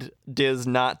need Diz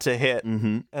not to hit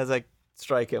as I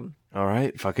strike him. All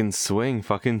right, fucking swing.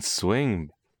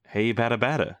 Hey,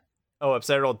 bada. Oh, oops,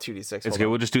 I rolled 2d6. It's Hold good. on.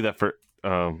 We'll just do that for.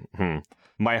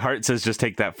 My heart says just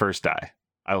take that first die.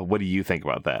 What do you think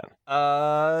about that?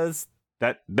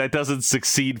 That doesn't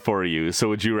succeed for you. So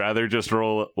would you rather just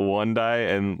roll one die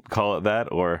and call it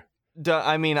that, or?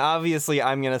 I mean, obviously,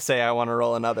 I'm gonna say I want to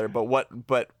roll another,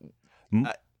 but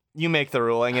you make the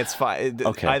ruling. It's fine.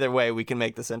 Okay. Either way, we can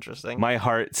make this interesting. My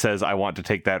heart says I want to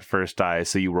take that first die.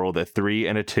 So you rolled a 3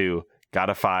 and a 2, got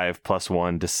a 5 plus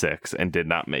 1 to 6, and did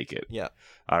not make it. Yeah.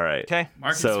 All right. Okay.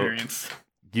 Mark So- experience.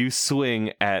 You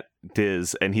swing at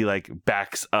Diz, and he like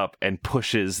backs up and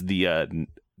pushes the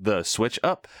switch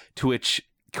up, to which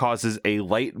causes a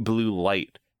light blue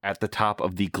light at the top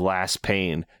of the glass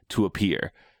pane to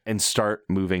appear and start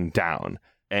moving down.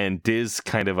 And Diz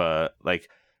kind of like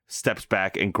steps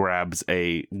back and grabs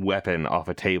a weapon off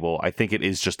a table. I think it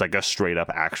is just like a straight up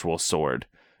actual sword.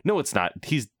 No, it's not.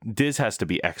 Diz has to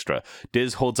be extra.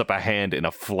 Diz holds up a hand in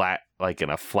a flat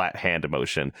hand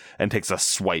motion and takes a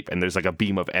swipe, and there's like a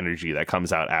beam of energy that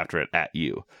comes out after it at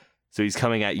you. So he's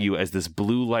coming at you as this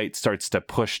blue light starts to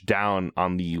push down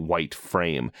on the white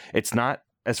frame. It's not,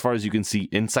 as far as you can see,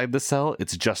 inside the cell.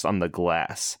 It's just on the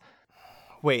glass.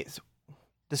 Wait.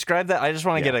 Describe that. I just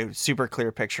want to Yeah. get a super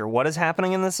clear picture. What is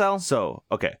happening in the cell? So,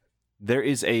 okay. There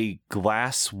is a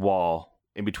glass wall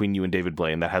in between you and David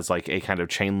Blaine that has like a kind of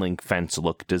chain link fence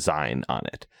look design on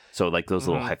it. So like those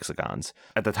little hexagons.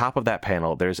 At the top of that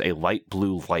panel, there's a light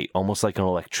blue light, almost like an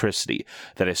electricity,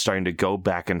 that is starting to go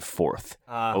back and forth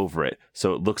over it.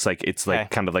 So it looks like it's like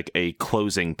kind of like a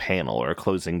closing panel or a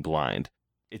closing blind.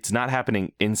 It's not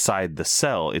happening inside the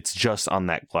cell. It's just on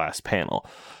that glass panel.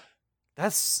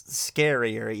 That's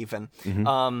scarier even.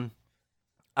 Mhm.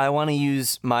 I want to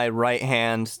use my right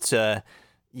hand to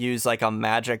use like a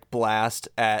magic blast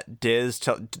at Diz,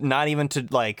 to not even to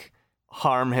like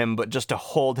harm him, but just to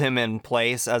hold him in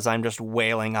place as I'm just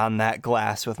wailing on that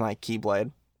glass with my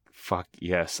keyblade. Fuck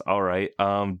yes. All right.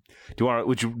 Do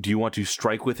you want to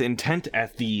strike with intent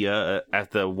at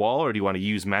the wall, or do you want to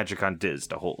use magic on Diz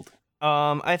to hold?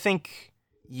 I think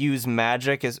use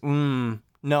magic is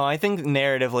no, I think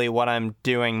narratively what I'm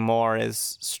doing more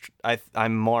is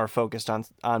I'm more focused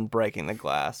on breaking the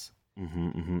glass.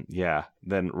 Yeah.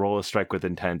 Then roll a strike with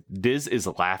intent. Diz is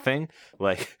laughing,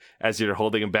 like as you're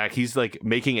holding him back. He's like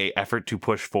making a effort to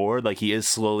push forward, like he is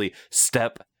slowly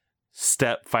step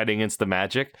step fighting against the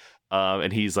magic.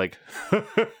 And he's like,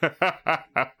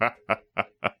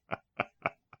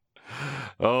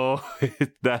 oh,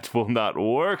 that will not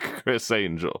work, Chris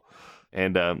Angel.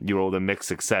 And you rolled a mixed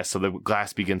success, so the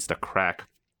glass begins to crack,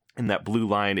 and that blue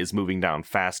line is moving down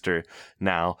faster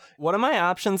now. What are my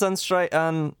options on strike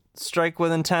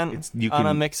with intent You on can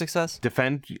a mixed success?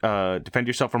 defend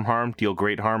yourself from harm, deal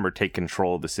great harm, or take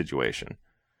control of the situation.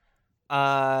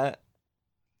 I'm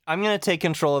gonna take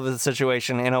control of the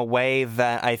situation in a way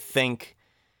that I think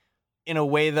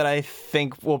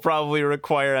will probably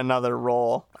require another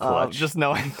roll. Clutch. Just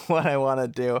knowing what I want to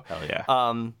do. Hell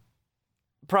yeah.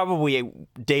 Probably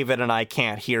David and I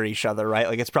can't hear each other, right?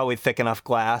 Like it's probably thick enough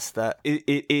glass that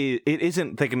It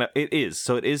isn't thick enough. It is.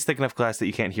 So it is thick enough glass that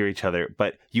you can't hear each other,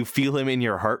 but you feel him in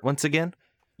your heart once again.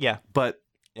 yeah. But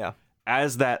Yeah.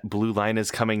 as that blue line is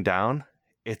coming down,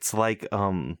 it's like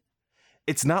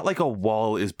it's not like a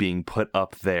wall is being put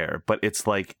up there, but it's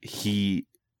like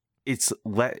it's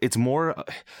more,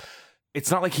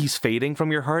 it's not like he's fading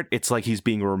from your heart. It's like he's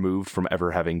being removed from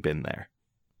ever having been there.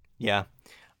 Yeah.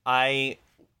 I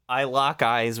lock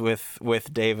eyes with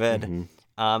David, Mhm.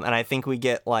 and I think we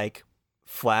get like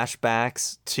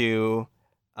flashbacks to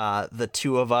the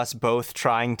two of us both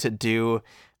trying to do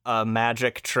a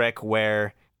magic trick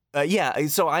where,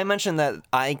 so I mentioned that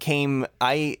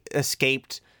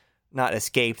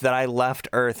I left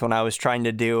Earth when I was trying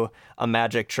to do a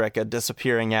magic trick, a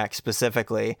disappearing act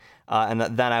specifically, and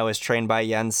then I was trained by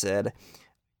Yensid.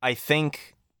 I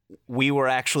think we were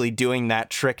actually doing that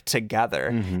trick together.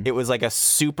 Mhm. It was like a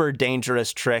super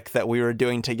dangerous trick that we were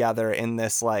doing together in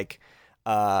this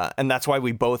and that's why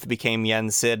we both became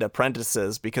Yensid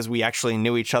apprentices, because we actually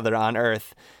knew each other on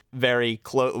Earth very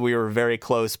close. We were very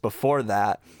close before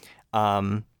that.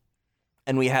 And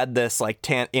we had this like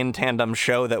in tandem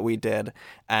show that we did,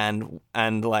 and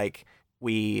like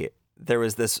there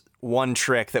was this one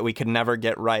trick that we could never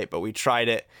get right, but we tried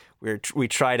it. We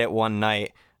tried it one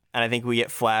night, and I think we get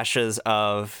flashes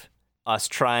of us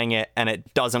trying it, and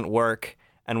it doesn't work,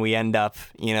 and we end up,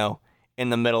 in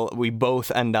the middle. We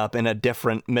both end up in a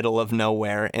different middle of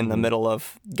nowhere, in the middle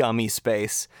of gummy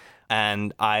space,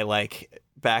 and I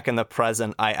back in the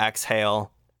present, I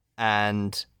exhale,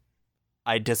 and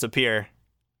I disappear,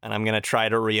 and I'm gonna try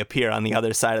to reappear on the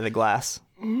other side of the glass.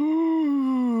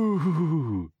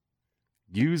 Ooh.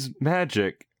 Use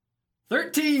magic.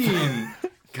 13.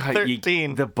 God,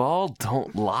 13. The ball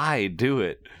don't lie, do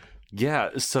it.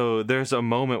 Yeah, so there's a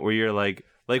moment where you're like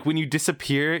when you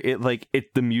disappear,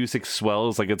 the music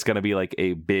swells like it's gonna be like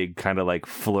a big kind of like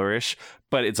flourish,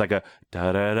 but it's like a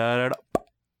da da da da,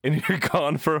 and you're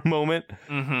gone for a moment.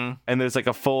 Mm-hmm. And there's like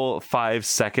a full 5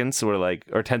 seconds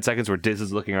or 10 seconds where Diz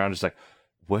is looking around just like,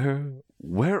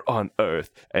 where on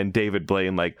earth? And David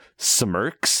Blaine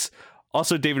smirks.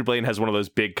 Also, David Blaine has one of those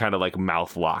big kind of like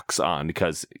mouth locks on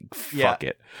because fuck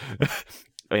it.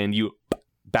 And you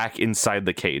back inside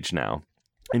the cage now.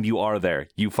 And you are there.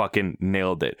 You fucking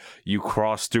nailed it. You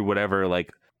crossed through whatever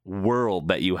world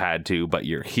that you had to, but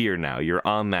you're here now. You're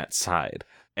on that side.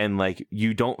 And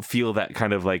you don't feel that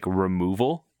kind of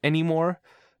removal anymore,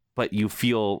 but you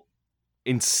feel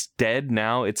instead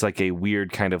now it's like a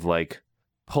weird kind of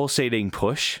pulsating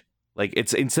push.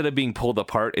 It's instead of being pulled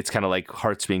apart, it's kind of like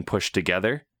hearts being pushed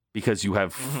together because you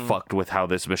have fucked with how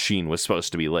this machine was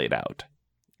supposed to be laid out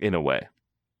in a way.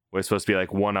 Where it's supposed to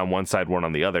be one on one side, one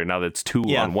on the other. Now that's two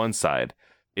on one side.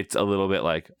 It's a little bit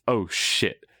oh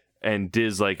shit. And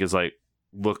Diz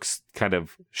looks kind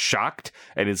of shocked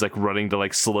and is running to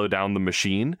slow down the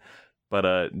machine.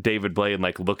 But David Blaine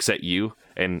looks at you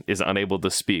and is unable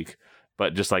to speak,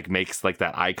 but just makes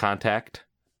that eye contact.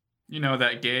 You know,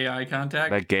 that gay eye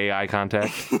contact? That gay eye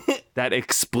contact. That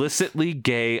explicitly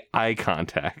gay eye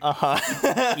contact.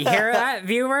 Uh-huh. You hear that,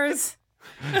 viewers?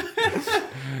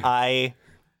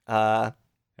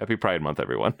 Happy Pride Month,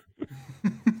 everyone.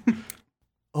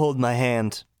 Hold my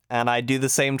hand, and I do the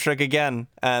same trick again,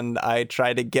 and I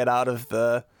try to get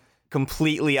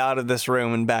completely out of this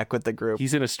room and back with the group.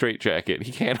 He's in a straitjacket.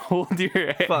 He can't hold your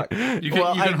hand. Fuck. You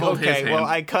can hold his hand. Well,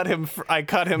 I cut him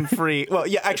free. Well,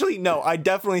 yeah, actually, no. I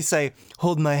definitely say,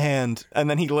 "Hold my hand," and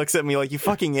then he looks at me like, "You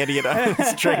fucking idiot!" I'm in a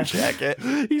straitjacket.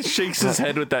 He shakes his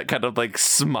head with that kind of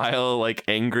smile,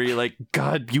 angry,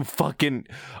 God, you fucking,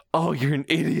 oh, you're an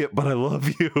idiot, but I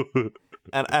love you.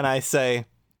 And I say,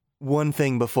 one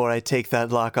thing before I take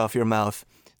that lock off your mouth.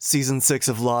 Season 6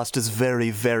 of Lost is very,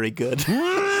 very good.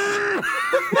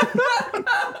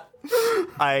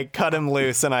 I cut him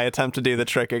loose and I attempt to do the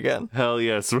trick again. Hell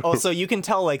yes. Also, you can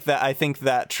tell like that. I think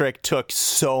that trick took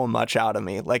so much out of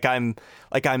me. Like I'm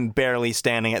barely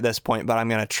standing at this point, but I'm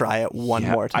gonna try it one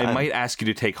more time. I might ask you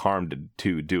to take harm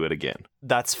to do it again.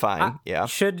 That's fine. Yeah,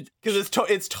 Should because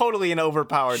it's totally an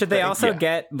overpowered. should they thing. also Yeah.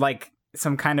 get like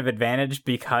some kind of advantage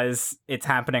because it's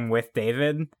happening with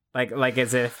David? Like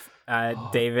as if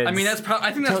David. I mean, I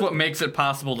think that's what makes it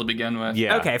possible to begin with.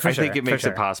 Yeah. Okay, for I think sure, it makes for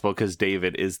it sure. possible because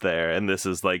David is there, and this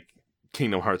is like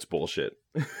Kingdom Hearts bullshit.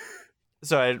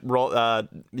 So I roll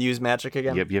use magic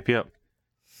again. Yep.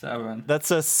 7.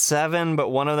 That's a 7, but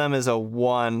one of them is a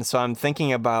 1. So I'm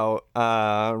thinking about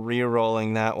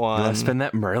re-rolling that You one. want to spend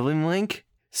that Merlin link?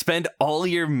 Spend all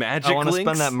your magic I want to links?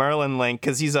 spend that Merlin link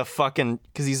because he's a fucking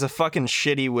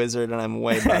shitty wizard, and I'm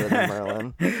way better than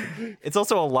Merlin. It's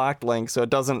also a locked link, so it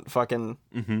doesn't fucking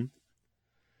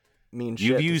mean shit.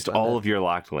 You've to used spend all it. of your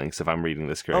locked links, if I'm reading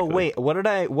this correctly. Oh wait, what did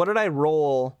I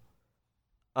roll?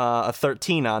 A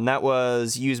 13 on that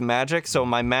was use magic, so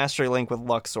my mastery link with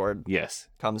Luxord Yes.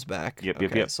 comes back.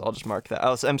 Yep. So I'll just mark that.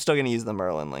 I'm still gonna use the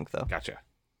Merlin link though. Gotcha.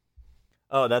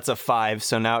 Oh, that's a 5.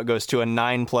 So now it goes to a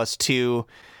 9 plus 2,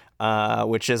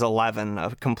 which is 11,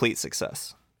 a complete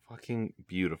success. Fucking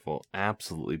beautiful.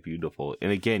 Absolutely beautiful. And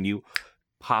again, you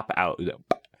pop out,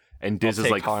 and Diz I'll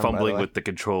is take like harm, by the fumbling way. with the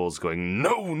controls, going,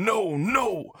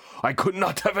 No! I could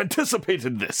not have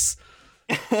anticipated this.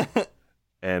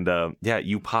 And yeah,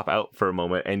 you pop out for a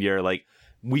moment, and you're like,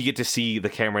 we get to see the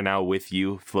camera now with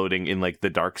you floating in like the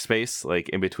dark space, like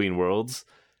in between worlds.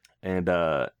 And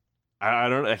I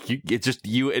don't know, it's just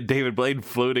you and David Blaine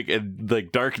floating in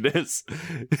like darkness.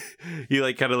 He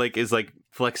like kind of like is like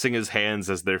flexing his hands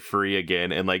as they're free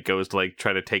again, and like goes to like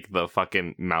try to take the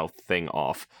fucking mouth thing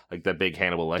off, like that big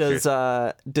Hannibal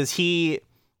Lecter. Does he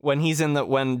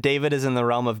when David is in the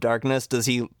realm of darkness, does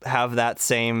he have that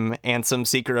same Ansem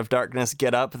Seeker of Darkness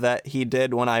get up that he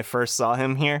did when I first saw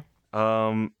him here?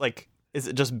 Like, is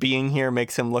it just being here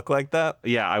makes him look like that?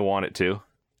 Yeah, I want it to.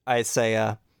 I say,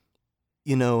 I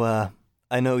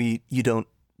know you don't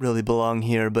really belong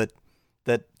here, but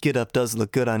that get up does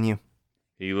look good on you.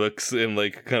 He looks and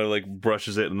like kind of like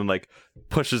brushes it and then like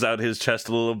pushes out his chest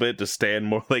a little bit to stand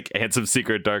more like Ansem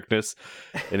Secret Darkness.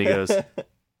 And he goes,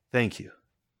 "Thank you.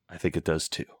 I think it does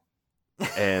too."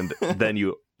 And then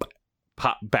you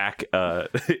pop back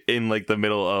in like the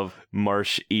middle of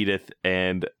Marsh, Edith,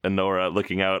 and Honora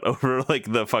looking out over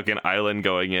like the fucking island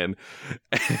going in.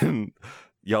 And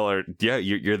y'all are, yeah,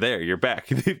 you're there. You're back.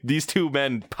 These two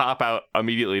men pop out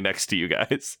immediately next to you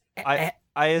guys.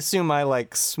 I assume I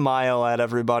like smile at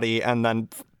everybody and then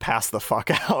pass the fuck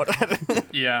out.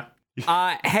 Yeah.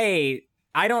 Hey,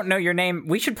 I don't know your name.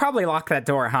 We should probably lock that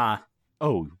door, huh?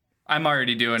 Oh, I'm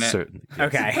already doing it. certainly.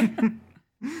 Yes. Okay.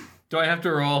 Do I have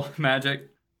to roll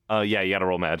magic? Yeah, you gotta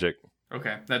roll magic.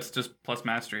 Okay, that's just plus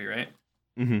mastery, right?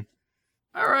 Mm-hmm.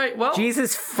 All right, well,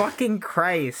 Jesus fucking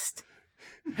Christ.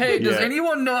 hey, does Yeah.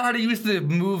 anyone know how to use the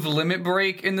move limit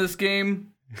break in this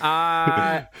game?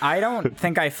 I don't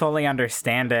think I fully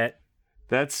understand it.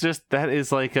 That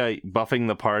is like buffing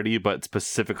the party, but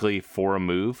specifically for a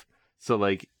move. So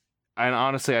like, and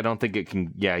honestly, I don't think it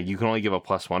can. Yeah, you can only give a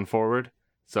 +1 forward,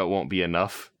 so it won't be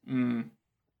enough.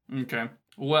 Okay.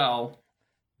 Well,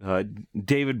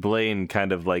 David Blaine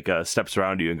kind of like steps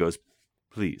around you and goes,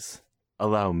 "Please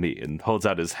allow me," and holds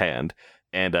out his hand.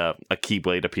 And a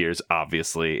keyblade appears,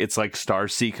 obviously. It's like Star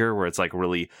Seeker, where it's like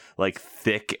really like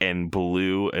thick and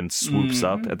blue and swoops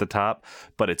up at the top,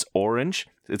 but it's orange.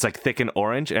 It's like thick and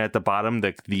orange, and at the bottom,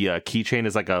 the keychain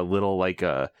is like a little like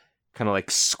kind of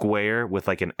like square with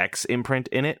like an X imprint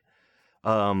in it,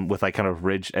 with like kind of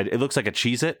ridge. It looks like a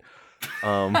Cheez-It.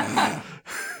 And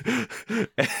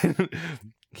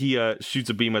he shoots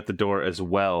a beam at the door as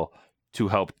well to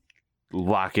help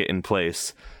lock it in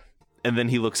place. And then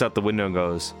he looks out the window and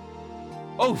goes,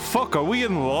 "Oh fuck, are we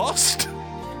in Lost?"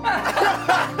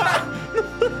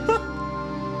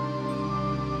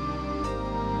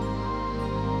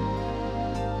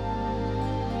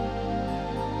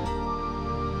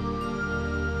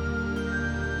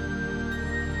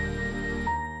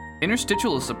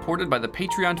 Interstitial is supported by the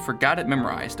Patreon for Got It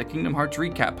Memorized, a Kingdom Hearts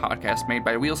recap podcast made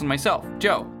by Wheels and myself,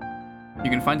 Joe. You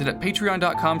can find it at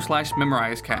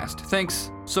patreon.com/memorizecast.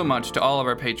 Thanks so much to all of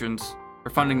our patrons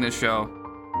for funding this show.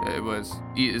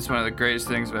 It's one of the greatest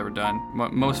things I've ever done.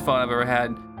 Most fun I've ever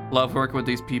had. Love working with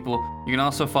these people. You can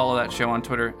also follow that show on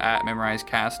Twitter at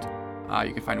memorizecast.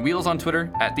 You can find Wheels on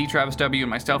Twitter at TheTravisW and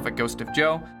myself at Ghost of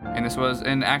Joe. And this was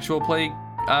an actual play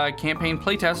campaign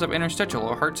playtest of Interstitial,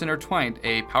 or Hearts Intertwined,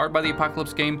 a Powered by the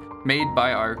Apocalypse game made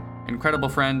by our incredible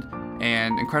friend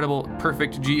and incredible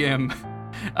perfect GM,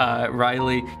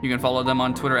 Riley, you can follow them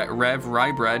on Twitter at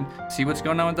RevRybread. See what's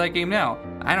going on with that game now.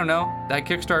 I don't know. That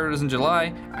Kickstarter is in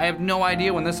July. I have no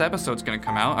idea when this episode's going to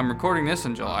come out. I'm recording this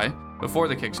in July, before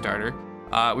the Kickstarter.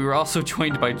 We were also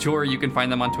joined by Jory. You can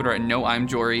find them on Twitter at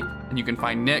NoI'mJory. And you can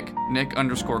find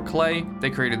Nick_Clay. They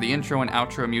created the intro and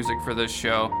outro music for this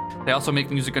show. They also make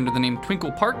music under the name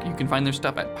Twinkle Park. You can find their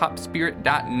stuff at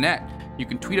popspirit.net. You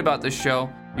can tweet about this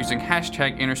show using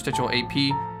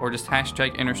 #InterstitialAP or just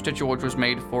 #Interstitial, which was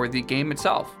made for the game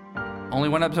itself. Only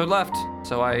one episode left,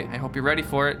 so I hope you're ready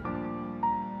for it.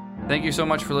 Thank you so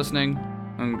much for listening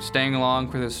and staying along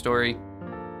for this story.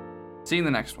 See you in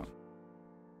the next one.